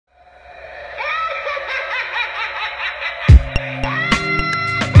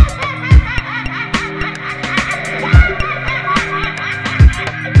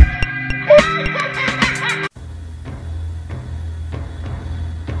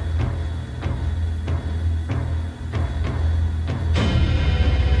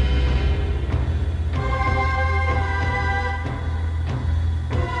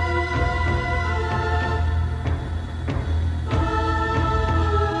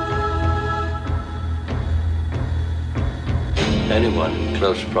Anyone in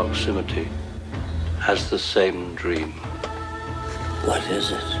close proximity has the same dream. What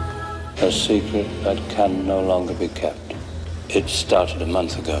is it? A secret that can no longer be kept. It started a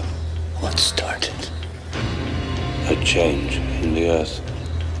month ago. What started? A change in the earth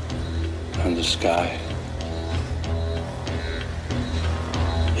and the sky.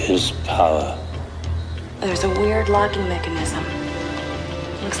 His power. There's a weird locking mechanism.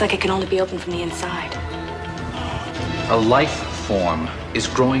 Looks like it can only be opened from the inside. A life form is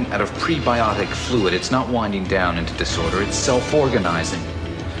growing out of prebiotic fluid. It's not winding down into disorder. It's self-organizing.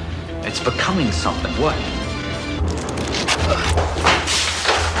 It's becoming something. What?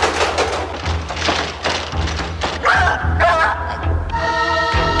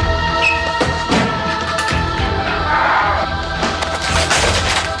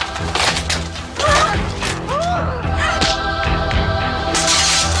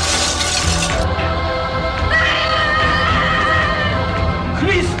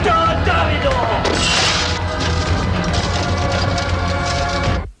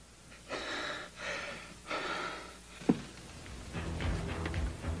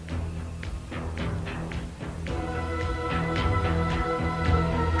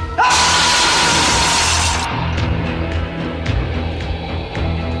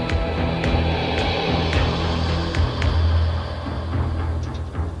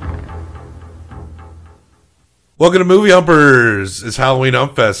 Welcome to Movie Humpers. It's Halloween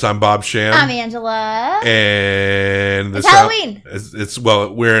Hump Fest. I'm Bob Sham. I'm Angela. And it's Halloween.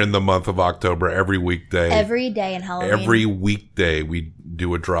 Well, we're in the month of October every weekday. Every day in Halloween. Every weekday we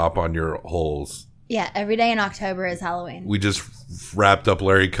do a drop on your holes. Yeah, every day in October is Halloween. We just wrapped up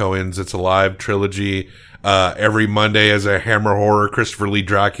Larry Cohen's It's Alive trilogy. Every Monday is a Hammer Horror Christopher Lee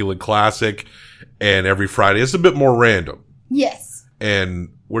Dracula classic. And every Friday is a bit more random. Yes.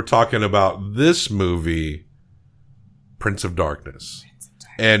 And we're talking about this movie, Prince of Darkness.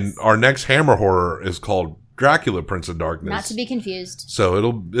 And our next Hammer Horror is called Dracula, Prince of Darkness. Not to be confused. So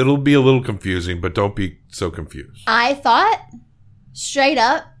it'll be a little confusing, but don't be so confused. I thought, straight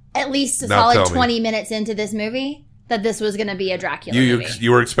up, at least a solid 20 minutes into this movie, that this was going to be a Dracula movie. You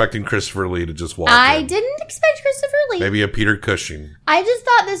were expecting Christopher Lee to just walk I in. didn't expect Christopher Lee. Maybe a Peter Cushing. I just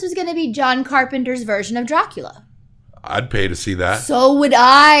thought this was going to be John Carpenter's version of Dracula. I'd pay to see that. So would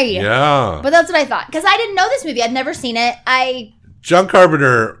I. Yeah. But that's what I thought. Because I didn't know this movie. I'd never seen it. John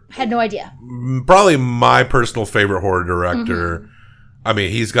Carpenter had no idea. Probably my personal favorite horror director. Mm-hmm. I mean,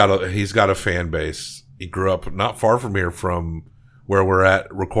 he's got a fan base. He grew up not far from here, from where we're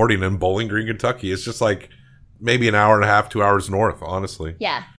at recording in Bowling Green, Kentucky. It's just like maybe an hour and a half, 2 hours north, honestly.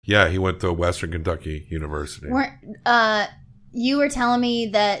 Yeah. Yeah, he went to Western Kentucky University. You were telling me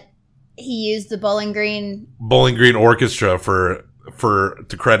that he used the Bowling Green Orchestra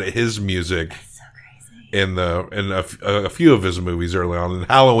to credit his music. That's so crazy. In a few of his movies early on. In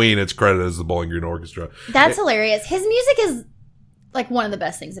Halloween, it's credited as the Bowling Green Orchestra. That's hilarious. His music is like one of the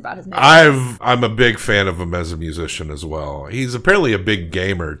best things about his movies. I'm a big fan of him as a musician as well. He's apparently a big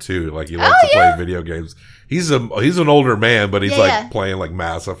gamer too. Like he likes to play video games. He's an older man, but he's playing like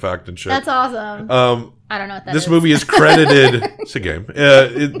Mass Effect and shit. That's awesome. I don't know what that is. This movie is credited. It's a game.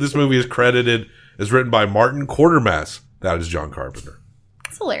 This movie is credited as written by Martin Quatermass. That is John Carpenter.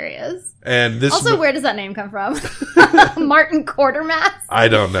 It's hilarious. And this also, where does that name come from? Martin Quatermass? I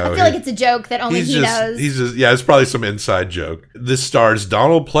don't know. I feel like it's a joke that only he knows. It's probably some inside joke. This stars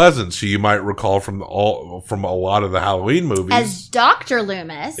Donald Pleasance, who you might recall from a lot of the Halloween movies, as Dr.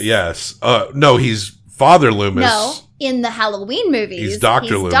 Loomis. Yes. No, he's Father Loomis. No, in the Halloween movies, he's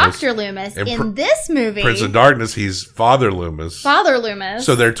Dr. Loomis. Dr. Loomis. In this movie, Prince of Darkness, he's Father Loomis. Father Loomis.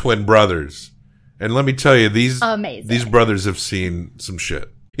 So they're twin brothers. And let me tell you, these brothers have seen some shit.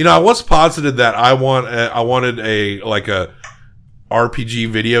 You know, I once posited that I wanted a RPG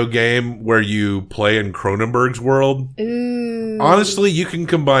video game where you play in Cronenberg's world. Ooh. Honestly, you can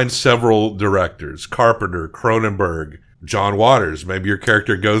combine several directors: Carpenter, Cronenberg, John Waters. Maybe your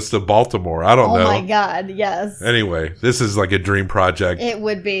character goes to Baltimore. I don't know. Oh my God, yes. Anyway, this is like a dream project. It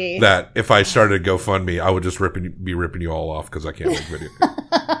would be. That if I started GoFundMe, I would just be ripping you all off because I can't make video games.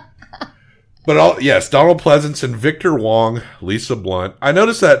 But yes, Donald Pleasance and Victor Wong, Lisa Blunt. I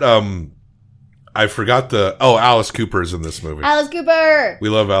noticed that I forgot Alice Cooper is in this movie. Alice Cooper. We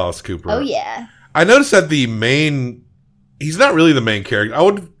love Alice Cooper. Oh yeah. I noticed that he's not really the main character. I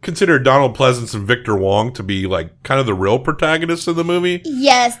would consider Donald Pleasance and Victor Wong to be like kind of the real protagonists of the movie.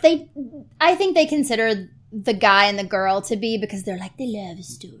 Yes, I think they consider the guy and the girl to be, because they're like the love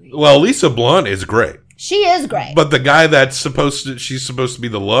story. Well, Lisa Blunt is great. She is great. But the guy she's supposed to be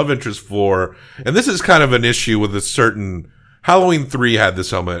the love interest for, and this is kind of an issue with a certain Halloween 3 had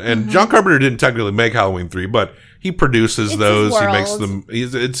this element, and John Carpenter didn't technically make Halloween 3, but he produces those. He makes them.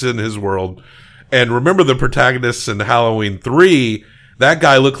 It's in his world. And remember the protagonists in Halloween 3. That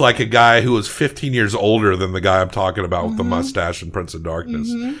guy looked like a guy who was 15 years older than the guy I'm talking about with the mustache and Prince of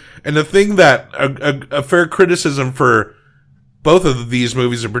Darkness. And the thing that a fair criticism for both of these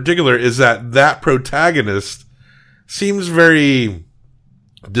movies in particular is that protagonist seems very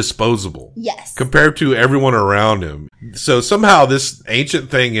disposable. Yes. Compared to everyone around him. So somehow this ancient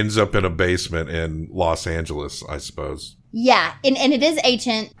thing ends up in a basement in Los Angeles, I suppose. Yeah. And it is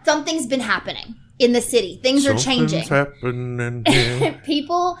ancient. Something's been happening in the city. Things are changing. Happening.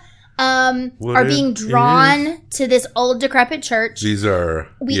 People are being drawn to this old decrepit church.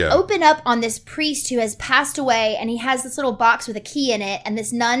 We open up on this priest who has passed away, and he has this little box with a key in it, and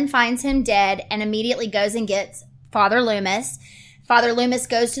this nun finds him dead and immediately goes and gets Father Loomis. Father Loomis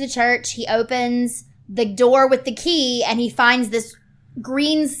goes to the church. He opens the door with the key, and he finds this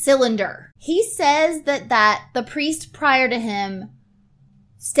green cylinder. He says that the priest prior to him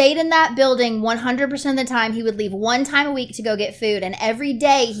stayed in that building 100% of the time. He would leave one time a week to go get food, and every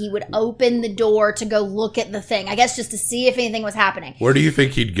day he would open the door to go look at the thing, I guess just to see if anything was happening. Where do you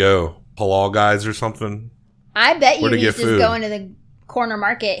think he'd go? Halal guys or something? I bet you he's just going to the corner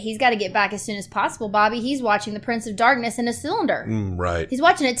market. He's got to get back as soon as possible, Bobby. He's watching the Prince of Darkness in a cylinder. Right. He's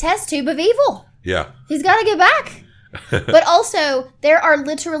watching a test tube of evil. Yeah. He's got to get back. But also, there are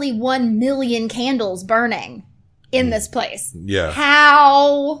literally 1 million candles burning in this place. Yeah.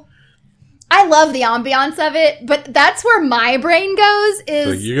 How? I love the ambiance of it, but that's where my brain goes is...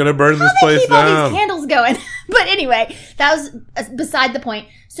 So you're going to burn this place down. How all these candles going? But anyway, that was beside the point.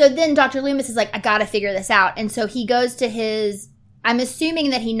 So then Dr. Loomis is like, I got to figure this out. And so he goes to his... I'm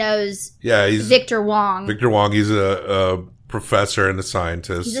assuming that he knows he's Victor Wong. Victor Wong, he's a professor and a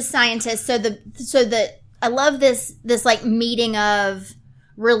scientist. He's a scientist. So I love this like meeting of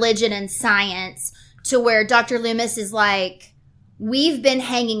religion and science to where Dr. Loomis is like, we've been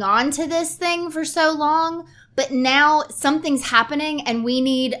hanging on to this thing for so long, but now something's happening and we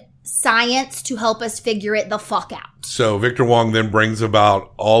need science to help us figure it the fuck out. So Victor Wong then brings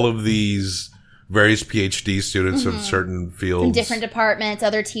about all of these various PhD students of certain fields. In different departments,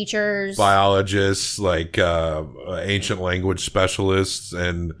 other teachers. Biologists, like ancient language specialists.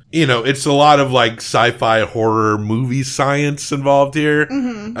 And, it's a lot of like sci-fi horror movie science involved here.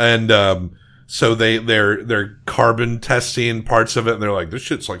 And so they're carbon testing parts of it. And they're like, this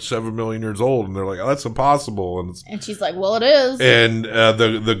shit's like 7 million years old. And they're like, oh, that's impossible. And she's like, well, it is. And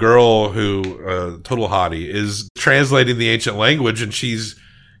the girl who, total hottie, is translating the ancient language, and she's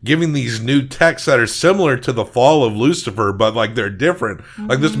giving these new texts that are similar to the fall of Lucifer, but like they're different.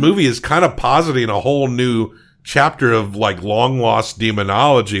 Like this movie is kind of positing a whole new chapter of like long lost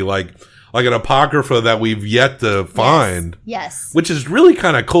demonology, like an apocrypha that we've yet to find. Yes. Which is really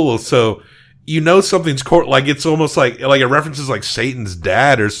kind of cool. So something's like it's almost like it references like Satan's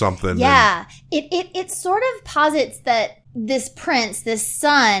dad or something. Yeah. It sort of posits that this prince, this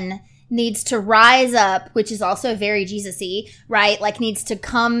son, needs to rise up, which is also very Jesus-y, right? Like needs to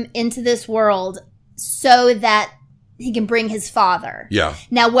come into this world so that he can bring his father. Yeah.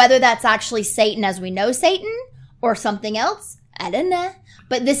 Now, whether that's actually Satan as we know Satan or something else, I don't know.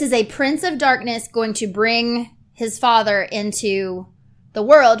 But this is a Prince of Darkness going to bring his father into the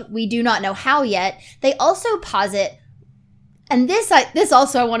world. We do not know how yet. They also posit, and this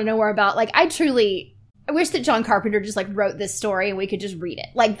also I want to know more about. Like I wish that John Carpenter just like wrote this story and we could just read it,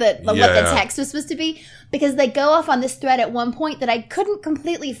 like what the text was supposed to be, because they go off on this thread at one point that I couldn't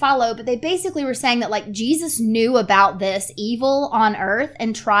completely follow, but they basically were saying that like Jesus knew about this evil on earth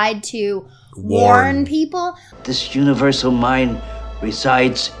and tried to warn people. This universal mind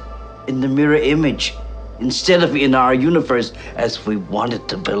resides in the mirror image instead of in our universe as we wanted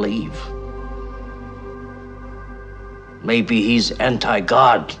to believe. Maybe he's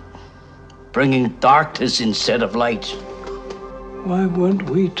anti-God, bringing darkness instead of light. Why weren't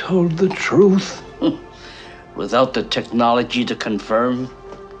we told the truth? Without the technology to confirm,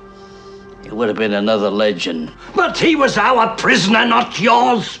 it would have been another legend. But he was our prisoner, not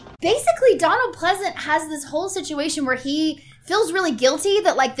yours. Basically, Donald Pleasant has this whole situation where he feels really guilty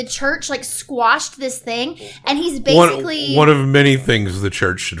that like the church like squashed this thing, and he's basically one of many things the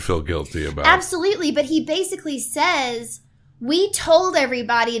church should feel guilty about. Absolutely, but he basically says, we told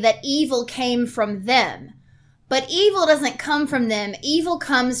everybody that evil came from them, but evil doesn't come from them. Evil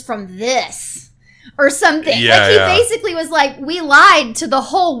comes from this or something. Yeah, he basically was like, we lied to the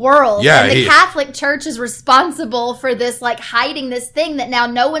whole world. Yeah, and the Catholic Church is responsible for this, like hiding this thing that now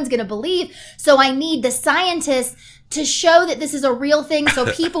no one's going to believe. So I need the scientists to show that this is a real thing so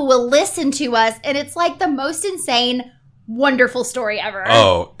people will listen to us. And it's like the most insane, wonderful story ever.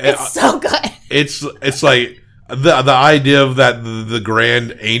 Oh, it's so good. It's like the idea of that the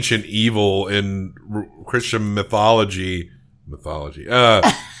grand ancient evil in Christian mythology,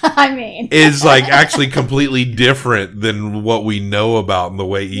 I mean, is like actually completely different than what we know about and the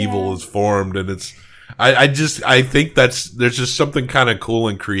way evil is formed. And it's, I think there's just something kind of cool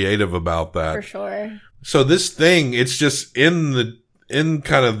and creative about that. For sure. So this thing, it's just in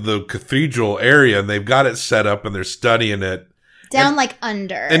kind of the cathedral area, and they've got it set up and they're studying it. Down like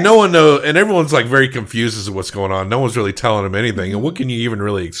under. And no one knows, and everyone's like very confused as to what's going on. No one's really telling them anything. And what can you even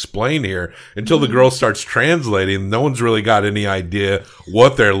really explain here? Until the girl starts translating, no one's really got any idea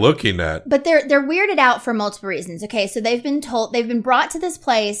what they're looking at. But they're weirded out for multiple reasons. Okay, so they've been brought to this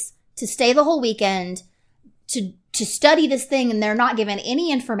place to stay the whole weekend, to study this thing, and they're not given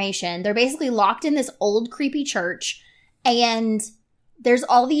any information. They're basically locked in this old creepy church, and there's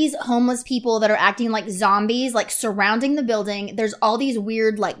all these homeless people that are acting like zombies, like surrounding the building. There's all these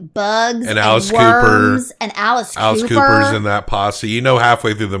weird like bugs and Alice worms Cooper. And Alice Cooper's in that posse. You know,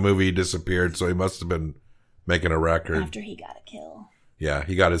 halfway through the movie he disappeared, so he must have been making a record. After he got a kill. Yeah,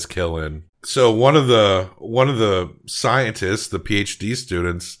 he got his kill in. So one of the scientists, the PhD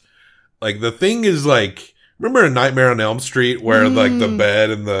students, like the thing is like, remember A Nightmare on Elm Street where like the bed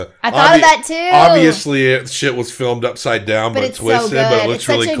and I thought of that too. Obviously shit was filmed upside down but twisted, so but it looks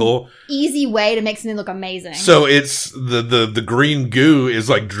really cool. Easy way to make something look amazing. So it's the green goo is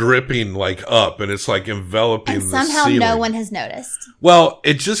like dripping like up and it's like enveloping the ceiling. Somehow no one has noticed. Well,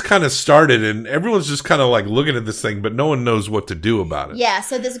 it just kind of started and everyone's just kind of like looking at this thing, but no one knows what to do about it. Yeah,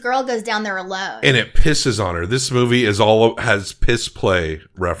 so this girl goes down there alone. And it pisses on her. This movie has piss play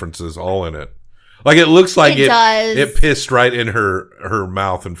references all in it. Like it looks like it pissed right in her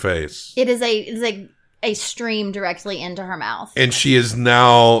mouth and face. It is a stream directly into her mouth. And she has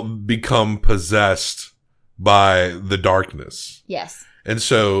now become possessed by the darkness. Yes. And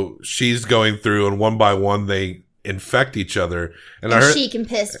so she's going through and one by one they infect each other. And she can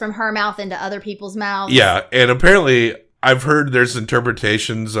piss from her mouth into other people's mouths. Yeah. And apparently I've heard there's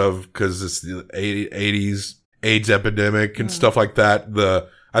interpretations of, cause it's the 80s AIDS epidemic and stuff like that.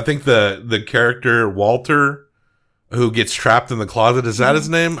 I think the character Walter, who gets trapped in the closet, is that his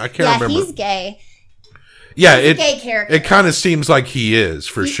name? I can't remember. Yeah, he's gay. Yeah, he's a gay character. It kind of seems like he is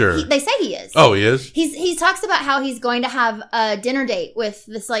for sure. They say he is. Oh, he is. He talks about how he's going to have a dinner date with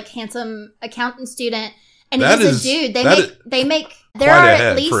this like handsome accountant student, and he's a dude. They make. There are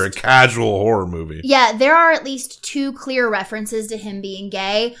at least for a casual horror movie. Yeah, there are at least 2 clear references to him being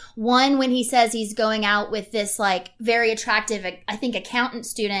gay. One when he says he's going out with this like very attractive, I think, accountant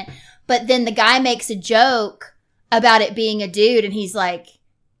student, but then the guy makes a joke about it being a dude, and he's like,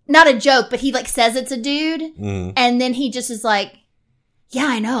 not a joke, but he like says it's a dude, and then he just is like, yeah,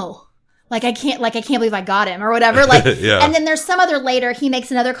 I know. Like I can't believe I got him or whatever. Like, yeah. And then there's some other later, he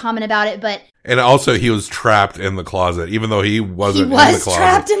makes another comment about it, but. And also he was trapped in the closet, even though he wasn't in the closet. He was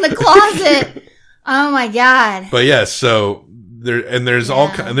trapped in the closet. Oh my God. But yeah, so there's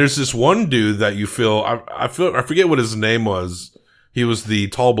this one dude that you feel, I forget what his name was. He was the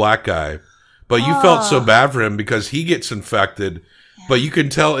tall black guy, but you felt so bad for him because he gets infected. Yeah. But you can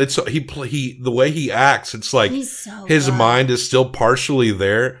tell the way he acts, it's like his mind is still partially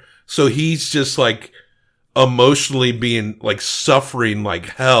there. So he's just like emotionally being like suffering like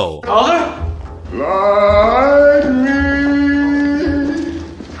hell. Father? Like me.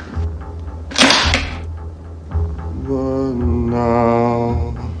 But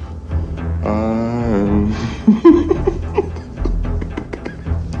now I'm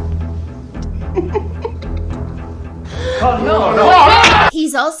no.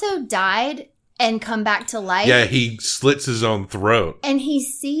 He's also died and come back to life. Yeah, he slits his own throat. And he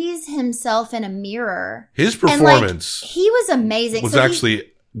sees himself in a mirror. His performance he was amazing. Was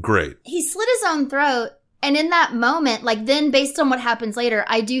actually great. He slit his own throat. And in that moment, like then based on what happens later,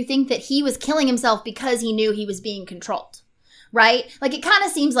 I do think that he was killing himself because he knew he was being controlled. Right? Like it kind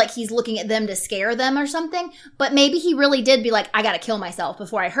of seems like he's looking at them to scare them or something. But maybe he really did be like, I gotta kill myself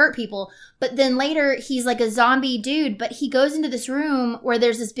before I hurt people. But then later he's like a zombie dude. But he goes into this room where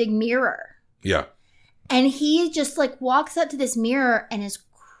there's this big mirror. Yeah. And he just like walks up to this mirror and is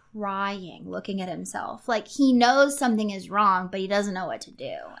crying, looking at himself. Like he knows something is wrong, but he doesn't know what to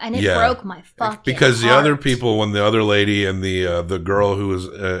do. And it broke my fucking because heart. The other people, when the other lady and the girl who was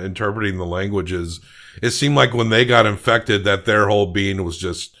interpreting the languages, it seemed like when they got infected that their whole being was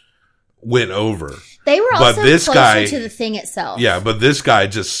just went over. They were also closer to the thing itself. Yeah, but this guy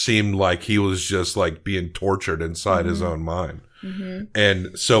just seemed like he was just like being tortured inside his own mind. Mm-hmm.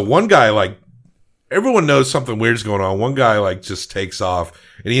 And so one guy like, everyone knows something weird's going on. One guy like just takes off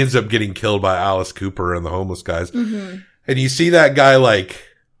and he ends up getting killed by Alice Cooper and the homeless guys. Mm-hmm. And you see that guy like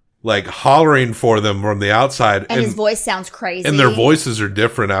like hollering for them from the outside. And his voice sounds crazy. And their voices are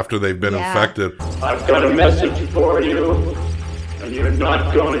different after they've been infected. I've got a message for you, and you're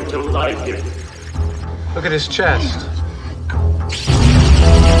not going to like it. Look at his chest.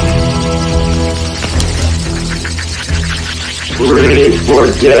 Ready for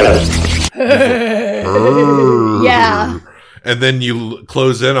death. Yeah. And then you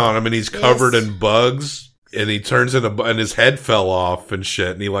close in on him, and he's covered in bugs. And he turns into, and his head fell off and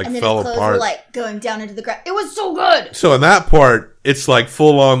shit, and he like fell apart. And then his clothes were like going down into the ground. It was so good. So in that part, it's like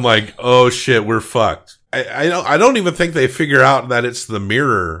full on like, oh shit, we're fucked. I don't even think they figure out that it's the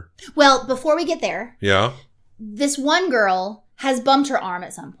mirror. Well, before we get there, this one girl has bumped her arm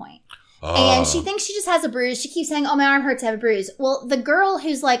at some point. And she thinks she just has a bruise. She keeps saying, oh, my arm hurts, I have a bruise. Well, the girl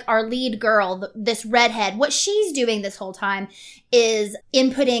who's like our lead girl, this redhead, what she's doing this whole time is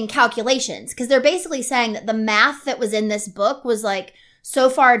inputting calculations. Because they're basically saying that the math that was in this book was like so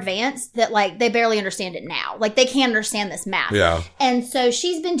far advanced that like they barely understand it now. Like they can't understand this math. Yeah. And so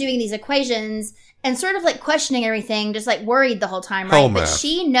she's been doing these equations and sort of like questioning everything, just like worried the whole time, right? Hell math. But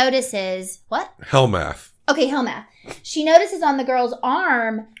she notices, what? Hell math. Okay, hell math. She notices on the girl's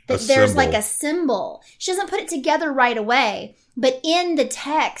arm that there's like a symbol. She doesn't put it together right away, but in the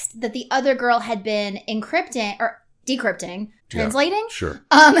text that the other girl had been encrypting or decrypting, translating, sure.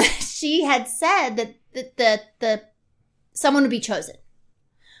 She had said that the someone would be chosen.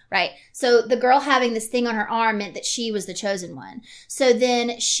 Right. So the girl having this thing on her arm meant that she was the chosen one. So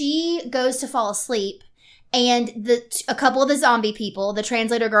then she goes to fall asleep, and a couple of the zombie people, the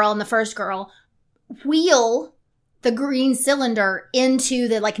translator girl and the first girl, wheel the green cylinder into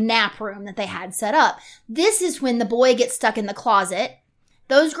the like nap room that they had set up. This is when the boy gets stuck in the closet.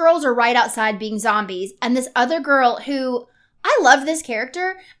 Those girls are right outside being zombies. And this other girl who, I love this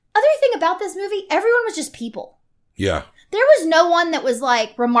character. Other thing about this movie, everyone was just people. Yeah. There was no one that was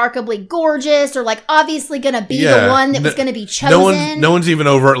like remarkably gorgeous or like obviously going to be the one that was going to be chosen. No one's even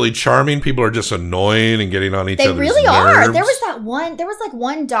overtly charming. People are just annoying and getting on each other's nerves. They really are. There was like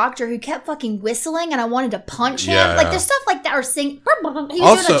one doctor who kept fucking whistling and I wanted to punch him. Like there's stuff like that or sing. He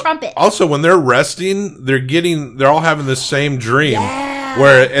was doing a trumpet. Also, when they're resting, they're all having the same dream.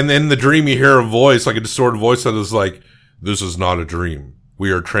 Yeah. And in the dream you hear a voice, like a distorted voice that is like, this is not a dream. We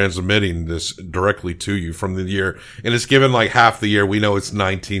are transmitting this directly to you from the year. And it's given like half the year. We know it's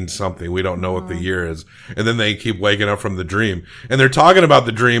 19 something. We don't know what the year is. And then they keep waking up from the dream. And they're talking about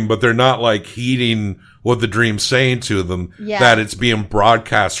the dream, but they're not like heeding what the dream's saying to them. Yeah. That it's being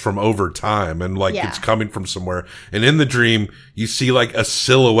broadcast from over time and like it's coming from somewhere. And in the dream, you see like a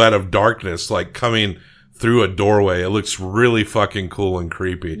silhouette of darkness like coming through a doorway. It looks really fucking cool and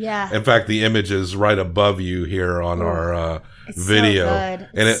creepy. Yeah. In fact, the image is right above you here on our video. So good.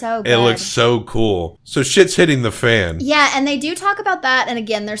 And it looks so cool. So shit's hitting the fan. Yeah, and they do talk about that. And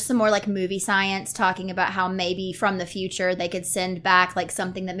again, there's some more like movie science talking about how maybe from the future they could send back like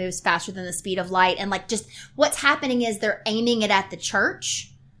something that moves faster than the speed of light. And like just what's happening is they're aiming it at the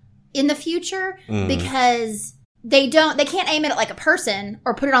church in the future because they can't aim it at like a person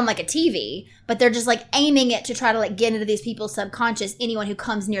or put it on like a TV, but they're just like aiming it to try to like get into these people's subconscious, anyone who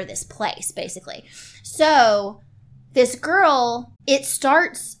comes near this place, basically. So this girl, it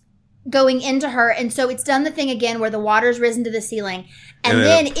starts going into her, and so it's done the thing again where the water's risen to the ceiling, and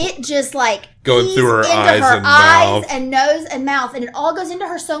then it just like going through her eyes and nose and mouth, and it all goes into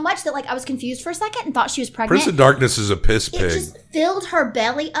her so much that like I was confused for a second and thought she was pregnant. Prince of Darkness is a piss pig. It just filled her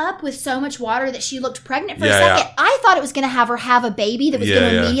belly up with so much water that she looked pregnant for a second. Yeah. I thought it was going to have her have a baby that was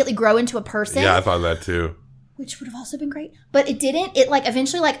going to immediately grow into a person. Yeah, I thought that too. Which would have also been great, but it didn't. It like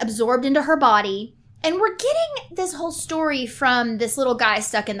eventually like absorbed into her body. And we're getting this whole story from this little guy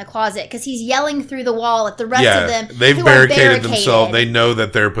stuck in the closet because he's yelling through the wall at the rest of them. They've barricaded themselves. They know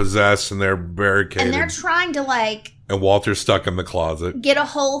that they're possessed and they're barricaded. And they're trying to like... And Walter's stuck in the closet. Get a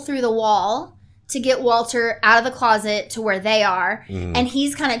hole through the wall to get Walter out of the closet to where they are. Mm. And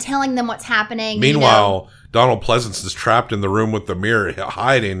he's kind of telling them what's happening. Meanwhile, Donald Pleasance is trapped in the room with the mirror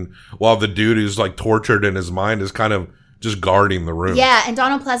hiding while the dude who's like tortured in his mind is kind of... just guarding the room. Yeah, and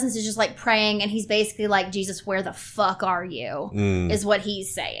Donald Pleasance is just like praying, and he's basically like, Jesus, where the fuck are you? Is what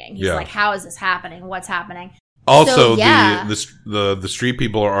he's saying. He's like, how is this happening? What's happening? Also, the street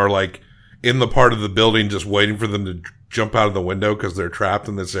people are like in the part of the building just waiting for them to jump out of the window because they're trapped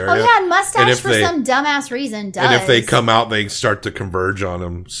in this area. Oh yeah, and Mustache for some dumbass reason does. And if they come out, they start to converge on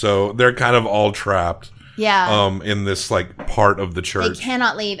him. So they're kind of all trapped. Yeah. In this like part of the church. They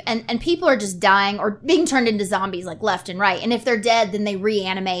cannot leave. And people are just dying or being turned into zombies like left and right. And if they're dead, then they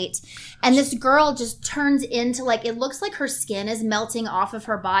reanimate. And this girl just turns into like, it looks like her skin is melting off of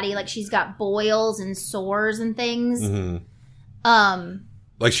her body. Like she's got boils and sores and things. Mm-hmm.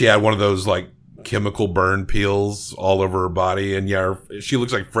 like she had one of those like chemical burn peels all over her body, and yeah, she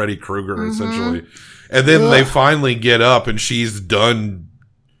looks like Freddy Krueger essentially. And then they finally get up, and she's done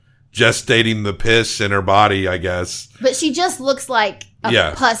gestating the piss in her body, I guess. But she just looks like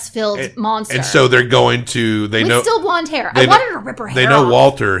a pus-filled monster. And so they're going to, with still blonde hair. I wanted to rip her hair They know off.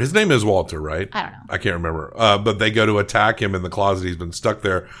 Walter. His name is Walter, right? I don't know. I can't remember. But they go to attack him in the closet. He's been stuck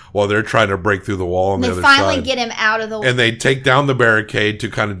there while they're trying to break through the wall on the other side. They finally get him out of the... And they take down the barricade to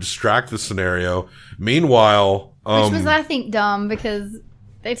kind of distract the scenario. Meanwhile... which was, I think, dumb because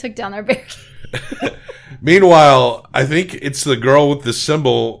they took down their barricade. Meanwhile, I think it's the girl with the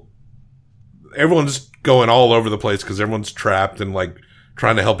symbol. Everyone's going all over the place because everyone's trapped and like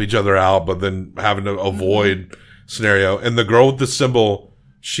trying to help each other out, but then having to avoid scenario. And the girl with the symbol,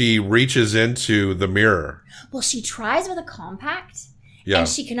 she reaches into the mirror. Well, she tries with a compact, and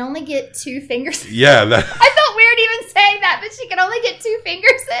she can only get 2 fingers. Yeah, I felt weird even saying that, but she can only get 2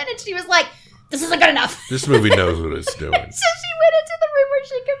 fingers in, and she was like, "This isn't good enough." This movie knows what it's doing. So she went into the room where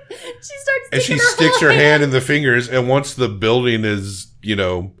she starts and she sticks her hand in the fingers, and once the building is,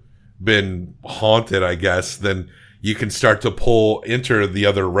 been haunted, I guess, then you can start to enter the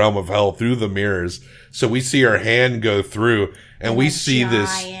other realm of hell through the mirrors. So we see her hand go through, and we see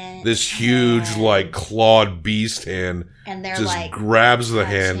this huge, like, clawed beast hand, and they're just like grabs the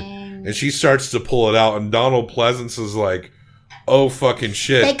hand, and she starts to pull it out, and Donald Pleasance is like, "Oh fucking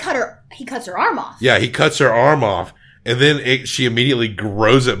shit!" He cuts her arm off. Yeah, he cuts her arm off, and then she immediately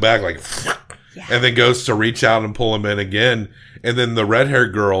grows it back, like, and then goes to reach out and pull him in again, and then the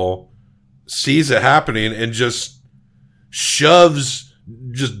red-haired girl sees it happening and just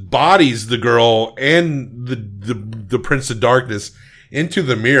bodies the girl and the Prince of Darkness into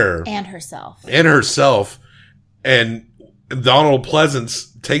the mirror. And herself. And Donald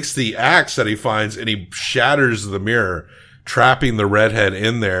Pleasance takes the axe that he finds and he shatters the mirror, trapping the redhead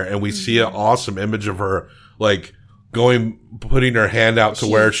in there. And we see an awesome image of her, like, putting her hand out to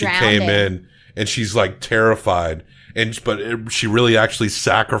where she came in, and she's like terrified. But she really actually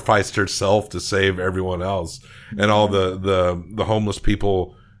sacrificed herself to save everyone else, and all the homeless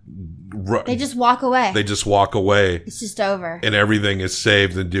people. They just walk away. It's just over, and everything is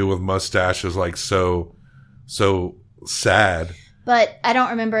saved. And Dude with Mustache is like so sad. But I don't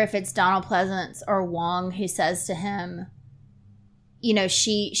remember if it's Donald Pleasance or Wong who says to him,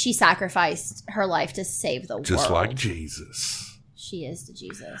 she sacrificed her life to save the world, just like Jesus. She is the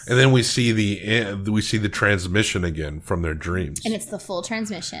Jesus. And then we see the transmission again from their dreams. And it's the full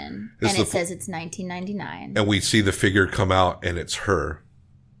transmission. And it says it's 1999. And we see the figure come out, and it's her.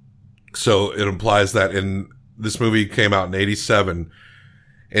 So it implies that this movie came out in 87.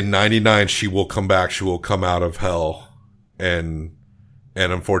 In 99, she will come back. She will come out of hell. And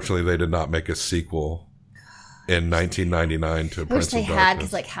unfortunately, they did not make a sequel in 1999 to Prince of Darkness. Wish they had,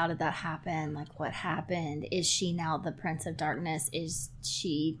 because like, how did that happen? Like, what happened? Is she now the Prince of Darkness? Is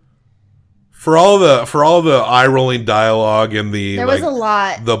she? For all the eye rolling dialogue and there was a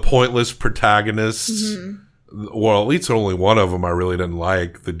lot, the pointless protagonists. Mm-hmm. Well, at least only one of them I really didn't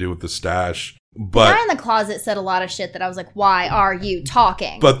like. The dude with the stash. But the guy in the closet said a lot of shit that I was like, "Why are you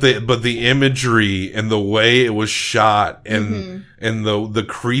talking?" But the imagery and the way it was shot and the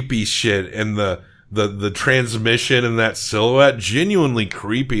creepy shit and the transmission and that silhouette, genuinely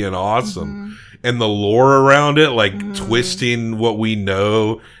creepy and awesome. And the lore around it, like twisting what we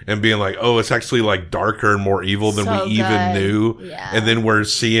know and being like, oh, it's actually like darker and more evil than we even knew. Yeah. And then we're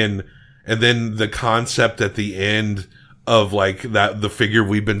seeing, and then the concept at the end of like that, the figure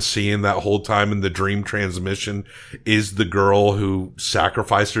we've been seeing that whole time in the dream transmission is the girl who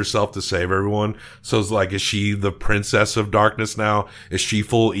sacrificed herself to save everyone. So it's like, is she the princess of darkness now? Is she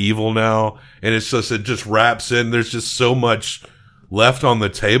full evil now? And it just wraps in. There's just so much left on the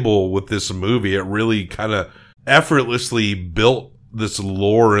table with this movie. It really kind of effortlessly built this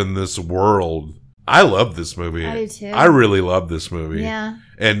lore in this world. I love this movie. I do too. I really love this movie. Yeah.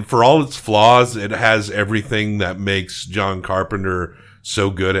 And for all its flaws, it has everything that makes John Carpenter so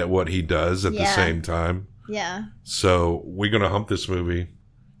good at what he does at the same time. Yeah. So we're going to hump this movie.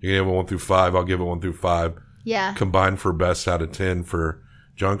 You can give it 1 through 5. I'll give it 1 through 5. Yeah. Combined for best out of 10 for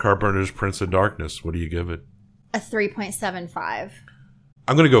John Carpenter's Prince of Darkness. What do you give it? A 3.75.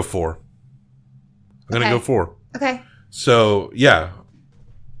 I'm going to go 4. I'm going to go 4. Okay. So, yeah.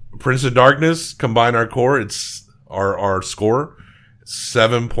 Prince of Darkness, combine our core. It's our score.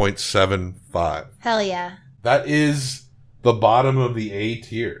 7.75. Hell yeah. That is the bottom of the A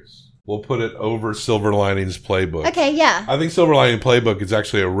tiers. We'll put it over Silver Linings Playbook. Okay, yeah. I think Silver Lining Playbook is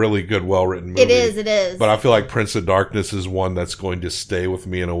actually a really good, well-written movie. It is. But I feel like Prince of Darkness is one that's going to stay with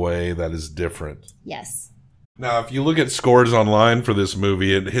me in a way that is different. Yes. Now, if you look at scores online for this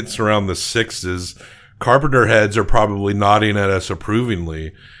movie, it hits around the 6s. Carpenter heads are probably nodding at us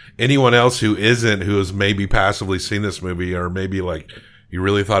approvingly. Anyone else who isn't, who has maybe passively seen this movie, or maybe like, you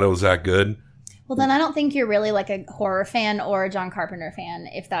really thought it was that good? Well, then I don't think you're really like a horror fan or a John Carpenter fan,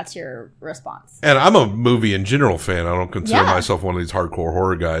 if that's your response. And I'm a movie in general fan. I don't consider myself one of these hardcore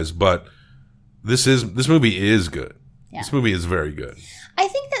horror guys, but this movie is good. Yeah. This movie is very good. I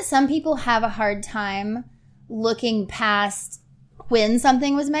think that some people have a hard time looking past when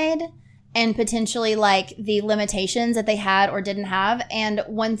something was made and potentially like the limitations that they had or didn't have. And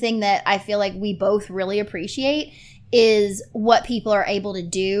one thing that I feel like we both really appreciate is what people are able to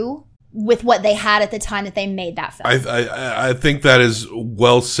do with what they had at the time that they made that film. I think that is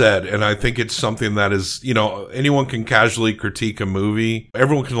well said. And I think it's something that is, you know, anyone can casually critique a movie.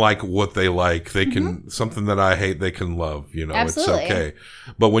 Everyone can like what they like. They can, something that I hate, they can love, you know, Absolutely. It's okay.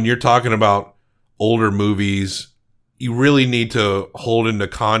 But when you're talking about older movies, you really need to hold into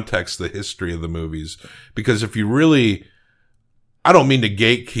context the history of the movies. Because if you really, I don't mean to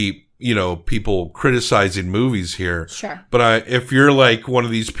gatekeep, you know, people criticizing movies here. Sure. But if you're like one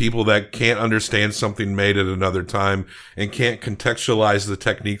of these people that can't understand something made at another time and can't contextualize the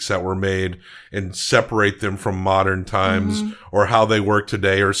techniques that were made and separate them from modern times or how they work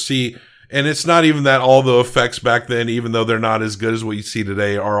today or see, and it's not even that all the effects back then, even though they're not as good as what you see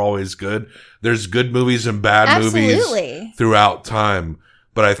today, are always good. There's good movies and bad movies throughout time.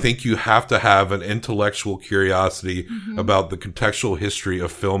 But I think you have to have an intellectual curiosity about the contextual history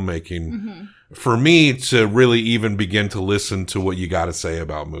of filmmaking for me to really even begin to listen to what you got to say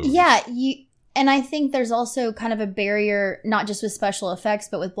about movies. Yeah, and I think there's also kind of a barrier, not just with special effects,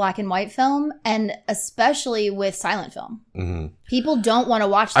 but with black and white film, and especially with silent film. People don't want to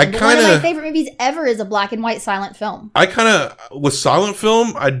watch them. But one of my favorite movies ever is a black and white silent film. With silent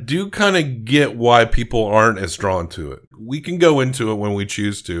film, I do kind of get why people aren't as drawn to it. We can go into it when we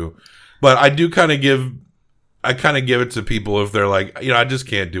choose to, but I do kind of give it to people if they're like, you know, I just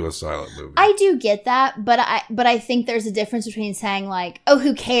can't do a silent movie. I do get that, but I think there's a difference between saying like, oh,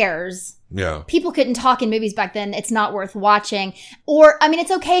 who cares? Yeah. People couldn't talk in movies back then. It's not worth watching. Or, I mean,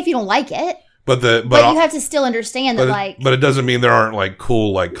 it's okay if you don't like it. But you have to still understand that, but it doesn't mean there aren't like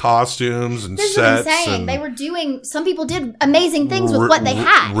cool like costumes and sets. That's what I'm saying. They were doing. Some people did amazing things with what they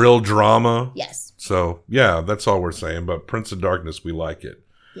had. Real drama. Yes. So yeah, that's all we're saying. But Prince of Darkness, we like it.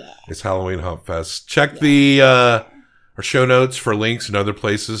 Yeah. It's Halloween Hump Fest. Check the our show notes for links and other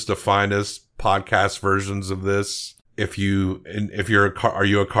places to find us podcast versions of this. Are you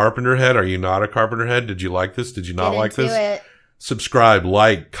a Carpenter head? Are you not a Carpenter head? Did you like this? Did you not like this? It. Subscribe,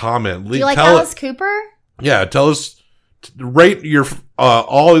 like, comment. Do you like Alice Cooper? Yeah, tell us. Rate your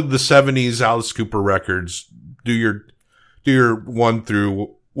all of the 70s Alice Cooper records. Do your 1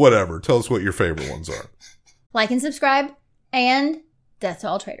 through whatever. Tell us what your favorite ones are. Like and subscribe, and death to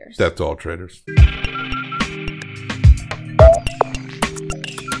all traitors. Death to all traitors.